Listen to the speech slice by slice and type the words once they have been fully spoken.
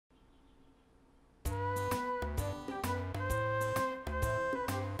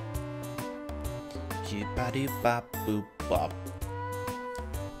Jibba-doo-bop-boop-bop.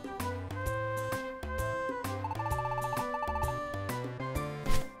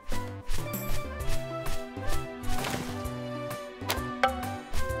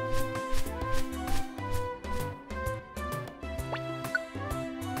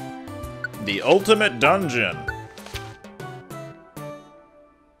 The ultimate dungeon.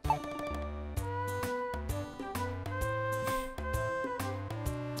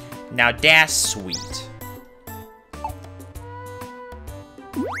 Now that's sweet.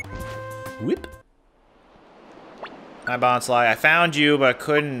 Whip. Hi, Bonsly. I found you, but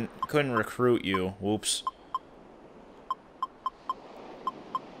couldn't recruit you. Whoops.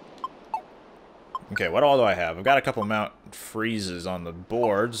 Okay, what all do I have? I've got a couple Mount Freezes on the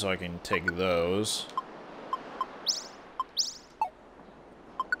board, so I can take those.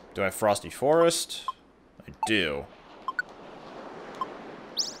 Do I have Frosty Forest? I do.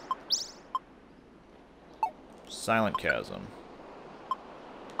 Silent Chasm.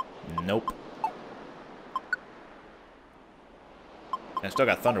 Nope. I still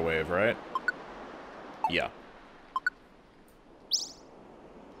got Thunderwave, right? Yeah.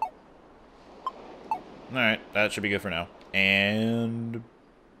 Alright, that should be good for now. And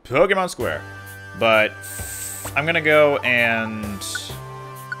Pokemon Square. But I'm gonna go and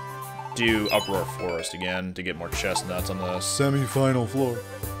do Uproar Forest again to get more chestnuts on the semi-final floor.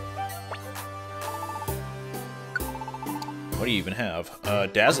 What do you even have?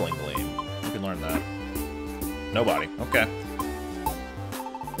 Dazzling Gleam. You can learn that. Nobody. Okay.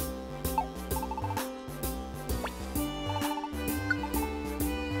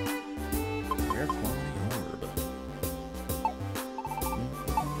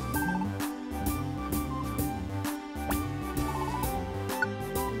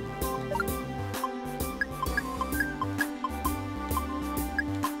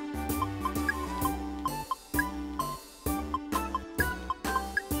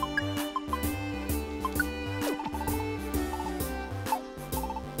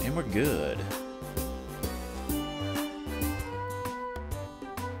 And we're good.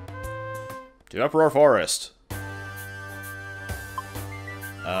 To Uproar Forest.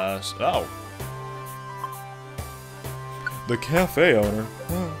 Oh. The cafe owner.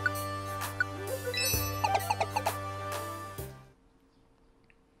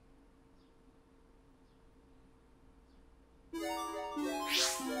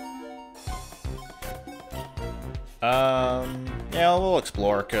 Yeah, we'll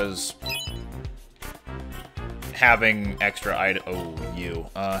explore, because having extra item. Oh, you.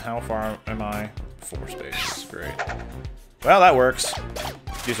 How far am I? 4 spaces. Great. Well, that works.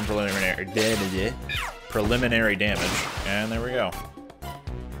 Do some preliminary damage, and there we go.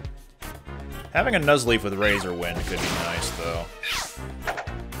 Having a Nuzleaf with Razor Wind could be nice, though.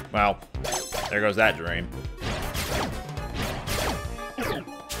 Well, there goes that dream.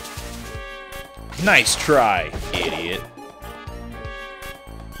 Nice try, idiot.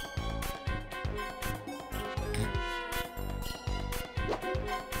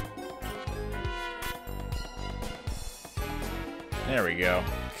 There we go.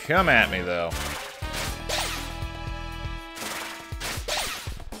 Come at me, though.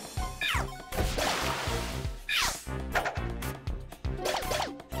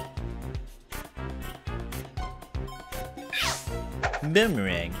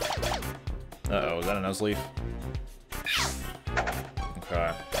 Boomerang. Uh-oh, is that a Nuzleaf?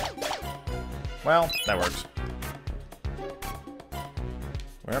 Okay. Well, that works.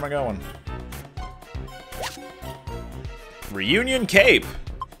 Where am I going? Reunion Cape!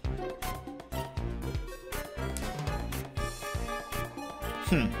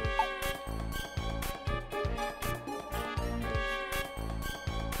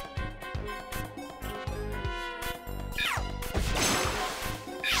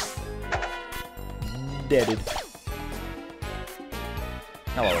 Deaded.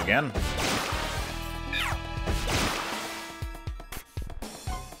 Hello again.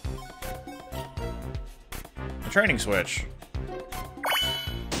 A training switch.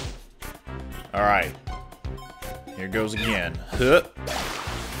 Alright. Here goes again. Huh.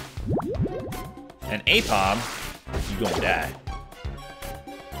 An Apom, you gonna die.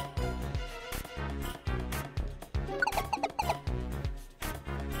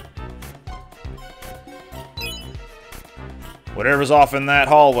 Whatever's off in that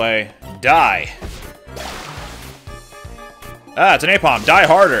hallway, die. Ah, it's an Apom. Die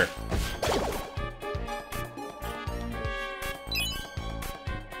harder.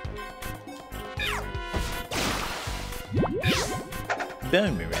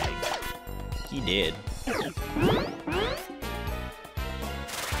 Boomerang. He did.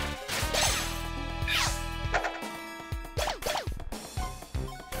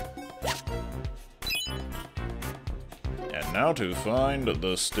 How to find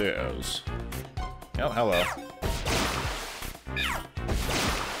the stairs. Oh, hello.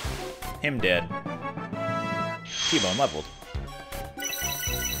 Him dead. T-Bone leveled.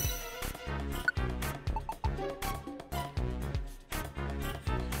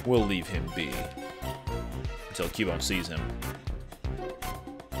 We'll leave him be. Until Cubone sees him.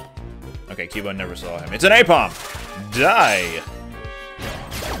 Okay, Cubone never saw him. It's an Apom! Die!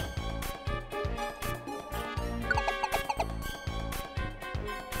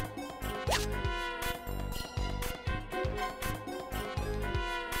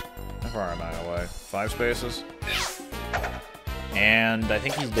 How far am I away? 5 spaces? And I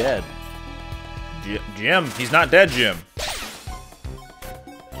think he's dead. Jim! He's not dead, Jim!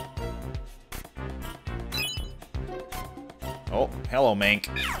 Oh, hello, Mank.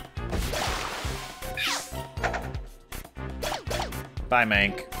 Bye,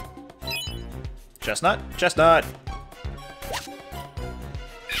 Mank. Chestnut? Chestnut!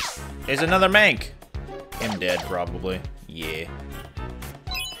 There's another Mank! Him dead, probably. Yeah.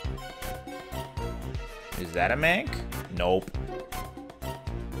 Is that a Mank? Nope.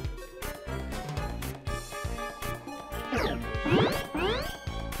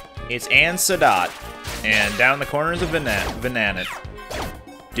 It's Ann Sadat. And down the corners of Venanit.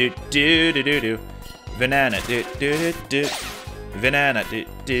 Do do do do do. Venanit. Do do do do. Venanit. Do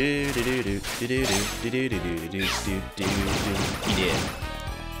do do do do do do do do do do do. He dead.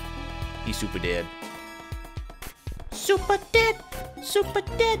 He's super dead. Super dead. Super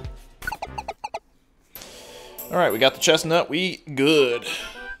dead. All right, we got the chestnut. We good.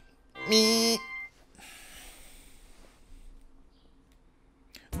 Me.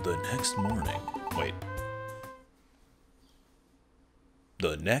 The next morning. Wait.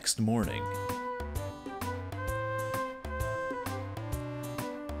 The next morning.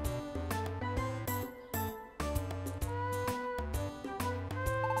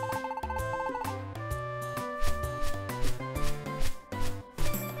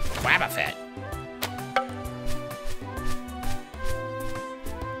 Wabafet.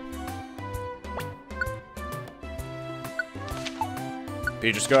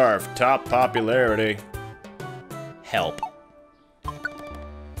 Peach Scarf, top popularity. Help.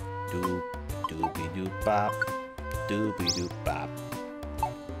 Doop, doopy doop bop. Doopy doop bop.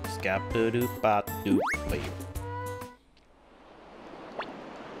 Scapa doop bop doop leap.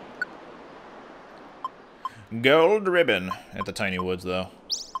 Gold ribbon at the Tiny Woods, though.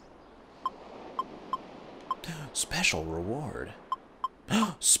 Special reward.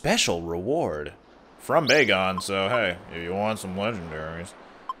 Special reward. From Bagon, so hey, if you want some legendaries.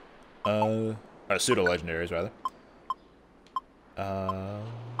 Pseudo-legendaries, rather. The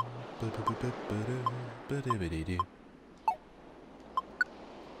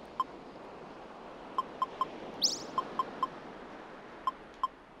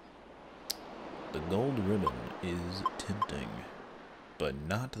gold ribbon is tempting, but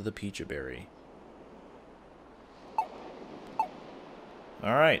not the peach-berry.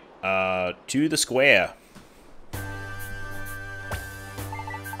 Alright, to the square.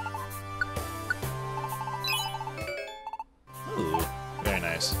 Ooh, very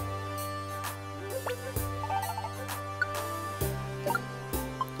nice.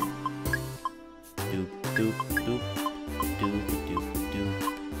 Doop, doop, doop, doop, doop, doop, doop, doop, doop.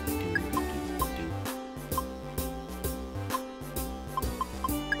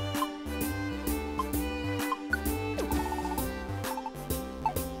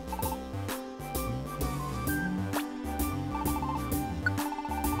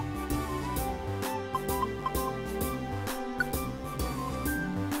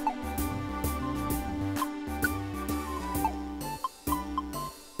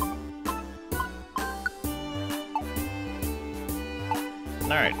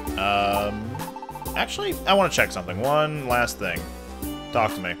 Alright, actually, I want to check something. One last thing.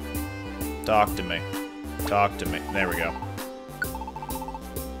 Talk to me. Talk to me. Talk to me. There we go.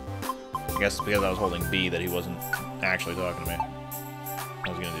 I guess it's because I was holding B that he wasn't actually talking to me. I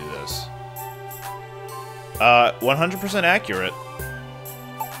was gonna do this. 100% accurate.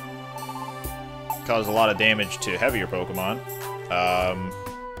 Causes a lot of damage to heavier Pokemon.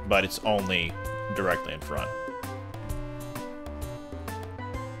 But it's only directly in front.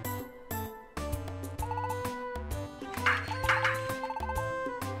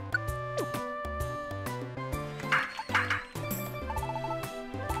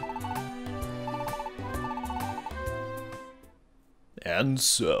 And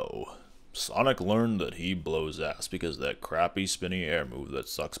so, Sonic learned that he blows ass because of that crappy spinny air move that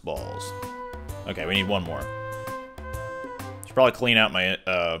sucks balls. Okay, we need one more. Should probably clean out my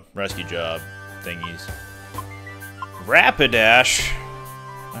rescue job thingies. Rapidash?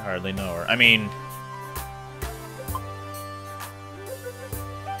 I hardly know her. I mean...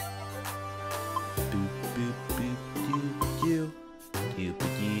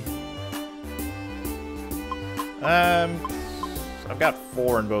 I've got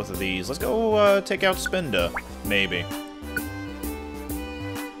 4 in both of these. Let's go take out Spinda, maybe.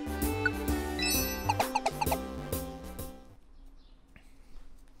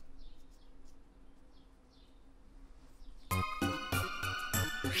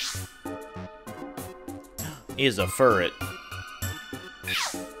 Is a Foret.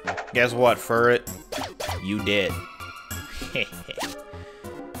 Guess what, Foret? You dead.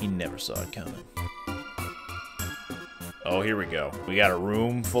 He never saw it coming. Oh, here we go. We got a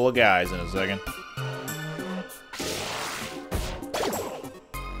room full of guys in a second.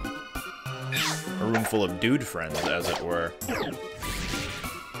 A room full of dude friends, as it were.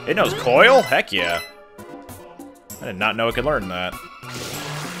 It knows Coil? Heck yeah. I did not know it could learn that.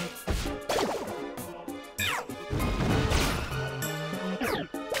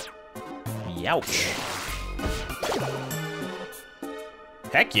 Youch.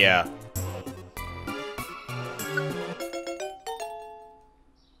 Heck yeah.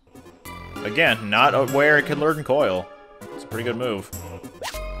 Again, not aware it could learn Coil. It's a pretty good move.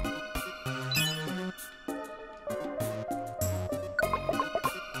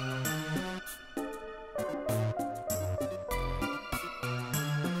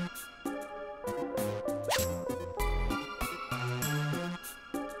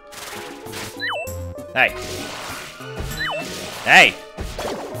 Hey. Hey!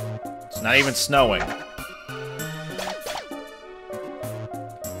 It's not even snowing.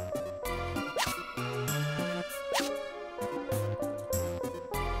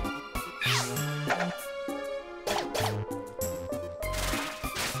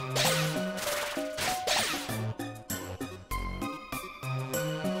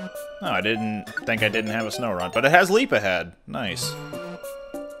 No, I didn't think I didn't have a snow run, but it has leap ahead. Nice.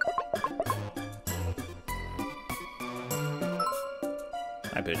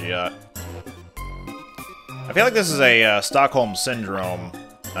 Hi, Pidgeot. I feel like this is a Stockholm Syndrome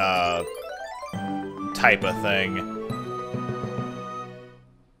type of thing.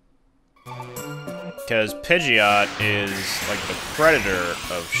 Because Pidgeot is like the predator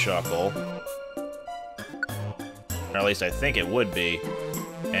of Shuckle. Or at least I think it would be.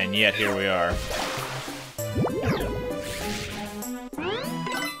 And yet, here we are.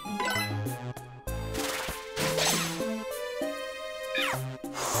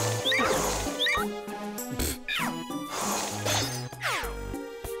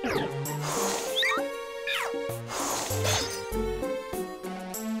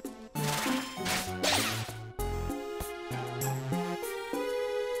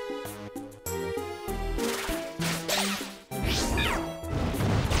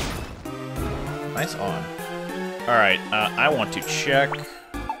 Nice on. Alright, I want to check.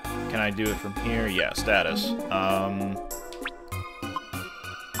 Can I do it from here? Yeah, status.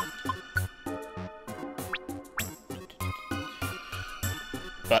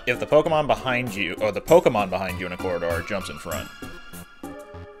 But if the Pokemon behind you, or the Pokemon behind you in a corridor jumps in front.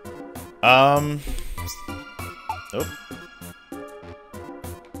 Oh.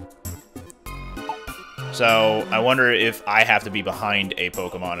 So, I wonder if I have to be behind a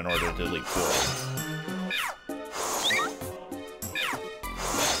Pokemon in order to leap forward.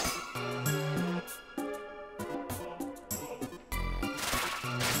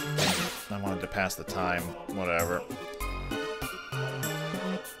 I wanted to pass the time. Whatever.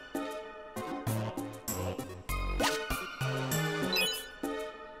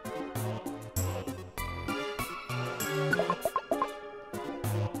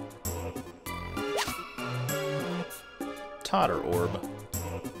 Totter Orb.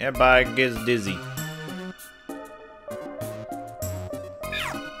 Everybody gets dizzy.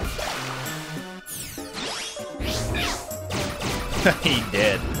 He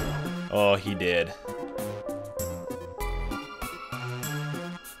did. Oh, he did.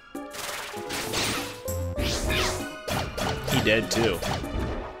 He did too.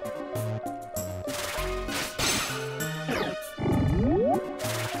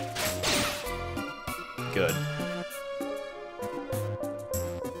 Good.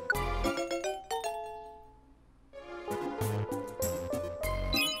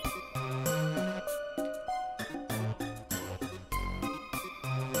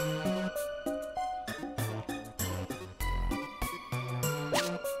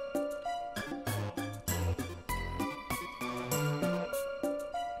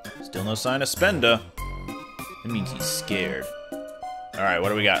 Still no sign of Spinda. That means he's scared. Alright, what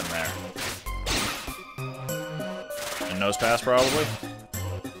do we got in there? Nose Pass, probably.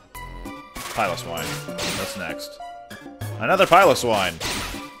 Piloswine. What's next? Another Piloswine.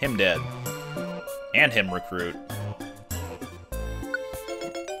 Him dead. And him recruit.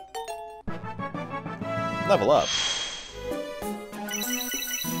 Level up.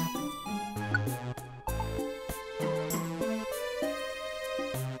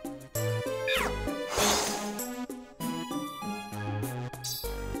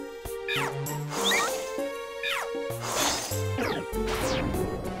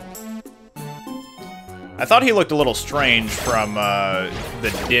 I thought he looked a little strange from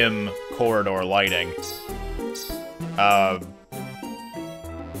the dim corridor lighting.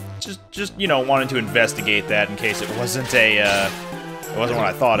 Just you know, wanted to investigate that in case it wasn't it wasn't what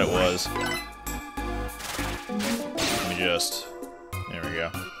I thought it was. Let me just, there we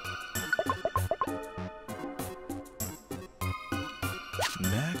go.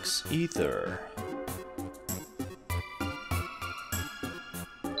 Max Ether.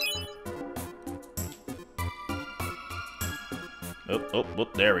 Oh,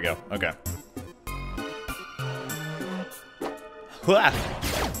 there we go. Okay.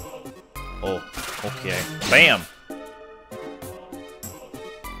 Oh, okay. Bam!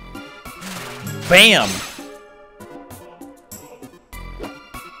 Bam!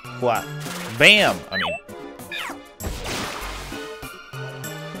 What? Bam! I mean...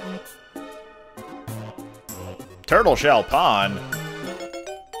 Turtle Shell Pond?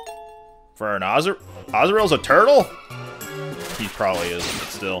 For an Azrael's a turtle? He probably isn't, but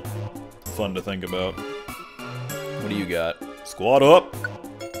still. Fun to think about. What do you got? Squad up!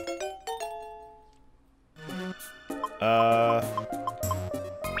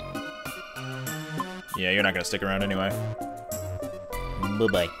 Yeah, you're not gonna stick around anyway.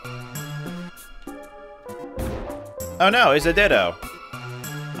 Bye-bye. Oh no, it's a Ditto.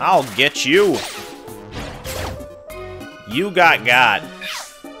 I'll get you! You got.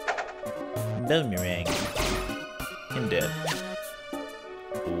 Boomerang. Him dead.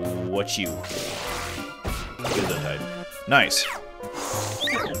 What you? Get that type. Nice.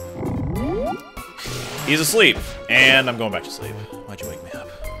 He's asleep, and I'm going back to sleep. Why'd you wake me up?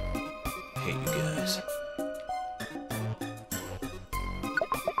 I hate you guys.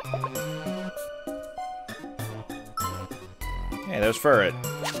 Hey, there's Foret.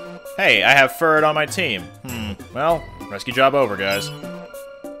 Hey, I have Foret on my team. Well, rescue job over, guys.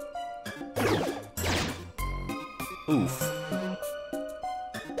 Oof.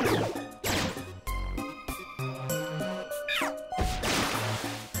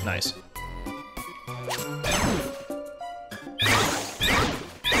 Nice.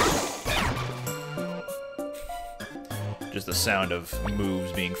 Just the sound of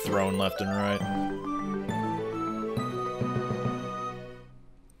moves being thrown left and right.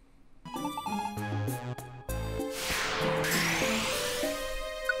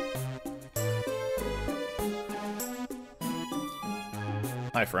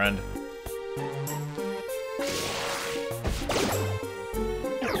 Hi, friend.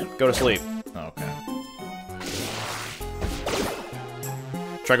 Go to sleep. Oh, okay.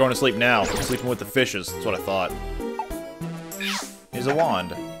 Try going to sleep now. Sleeping with the fishes. That's what I thought. Here's a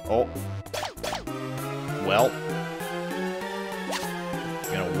wand. Oh. Well.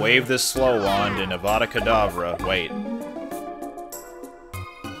 I'm gonna wave this slow wand in Avada Kedavra. Wait.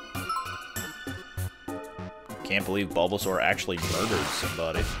 Can't believe Bulbasaur actually murdered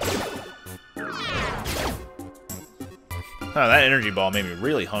somebody. Oh, that energy ball made me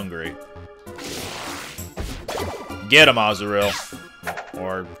really hungry. Get him, Azrael.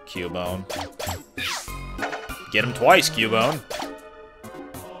 Or Cubone. Get him twice, Cubone.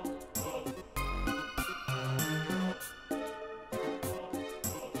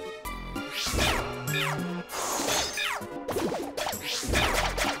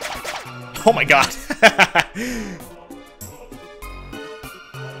 Oh my god.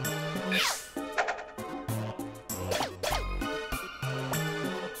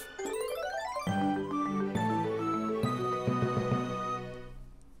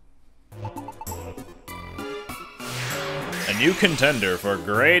 A new contender for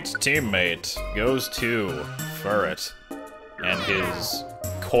great teammate goes to Foret and his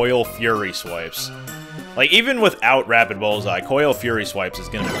Coil Fury swipes. Like, even without Rapid Bullseye, Coil Fury swipes is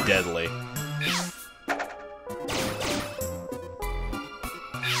gonna be deadly.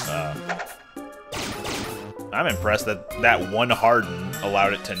 I'm impressed that that one Harden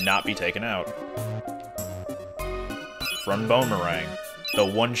allowed it to not be taken out. From Boomerang. The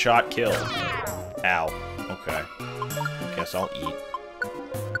one-shot kill. Ow. Okay. Guess I'll eat.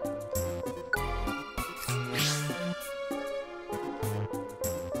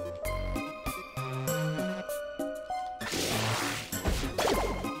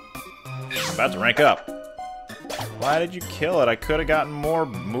 About to rank up. Why did you kill it? I could have gotten more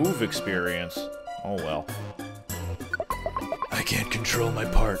move experience. Oh well. I can't control my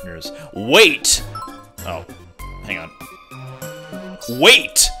partners. Wait! Oh, hang on.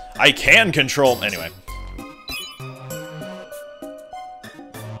 Wait! I can control... Anyway.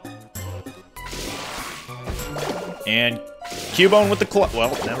 And Cubone with the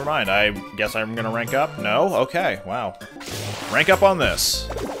well, never mind. I guess I'm gonna rank up? No? Okay, wow. Rank up on this.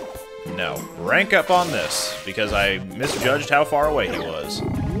 No. Rank up on this, because I misjudged how far away he was.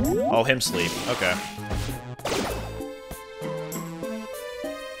 Oh, him sleep. Okay.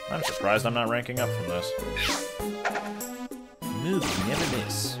 I'm surprised I'm not ranking up from this. Move, never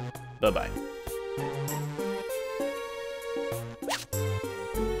miss. Bye-bye.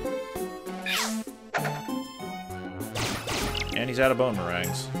 And he's out of bone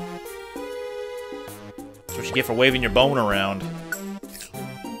meringues. That's what you get for waving your bone around.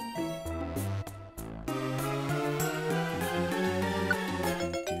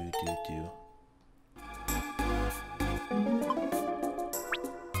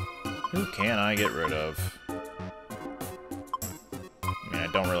 Who can I get rid of? I mean, I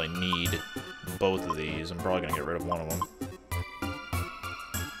don't really need both of these. I'm probably gonna get rid of one of them.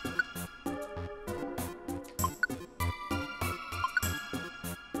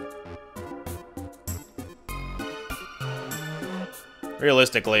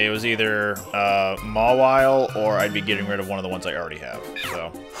 Realistically, it was either Mawile or I'd be getting rid of one of the ones I already have,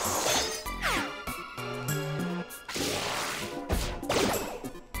 so...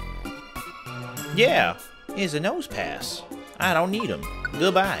 Yeah, here's a nose pass. I don't need them.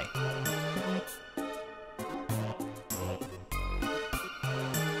 Goodbye.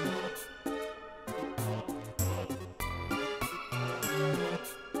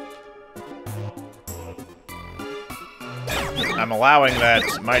 I'm allowing that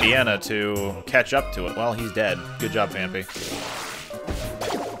Mightyena to catch up to it. Well, he's dead. Good job, Vampy.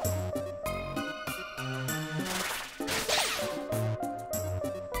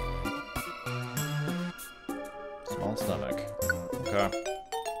 Small stomach. Okay.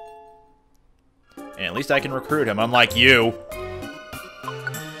 And at least I can recruit him, unlike you.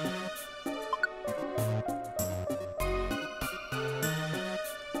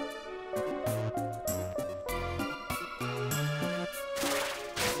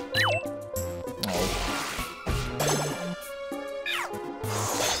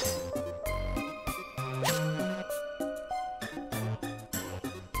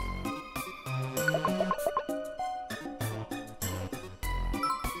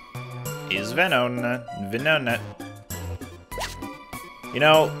 Is Venona. You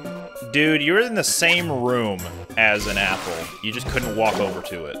know, dude, you were in the same room as an apple. You just couldn't walk over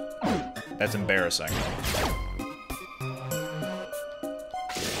to it. That's embarrassing.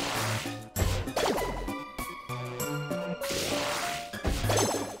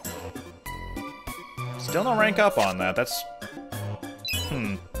 Still no rank up on that. That's...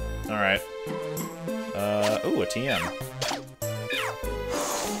 Alright. Ooh, a TM.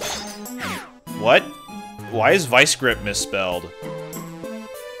 What? Why is Vice Grip misspelled?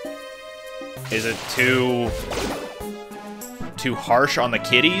 Is it too harsh on the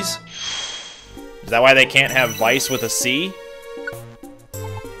kiddies? Is that why they can't have Vice with a C?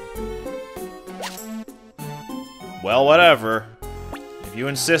 Well, whatever. If you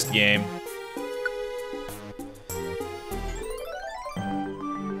insist, game.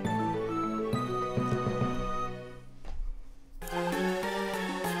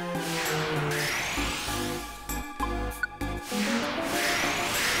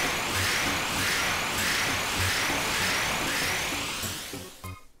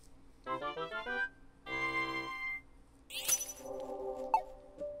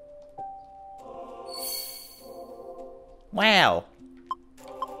 Wow.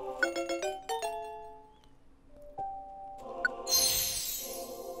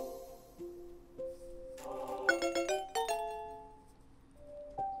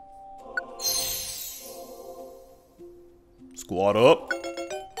 Squad up.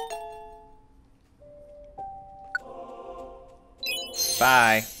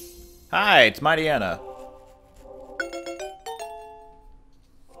 Bye. Hi, it's Mightyena.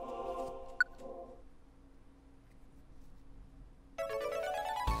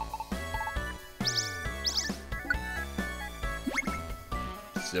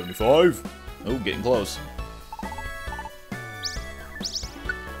 $75. Oh, getting close.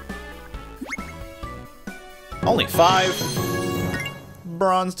 Only 5.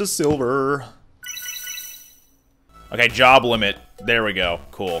 Bronze to silver. Okay, job limit. There we go.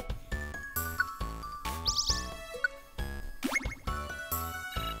 Cool.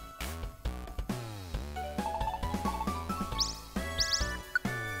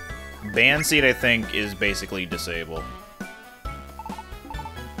 Band Seed, I think, is basically disable.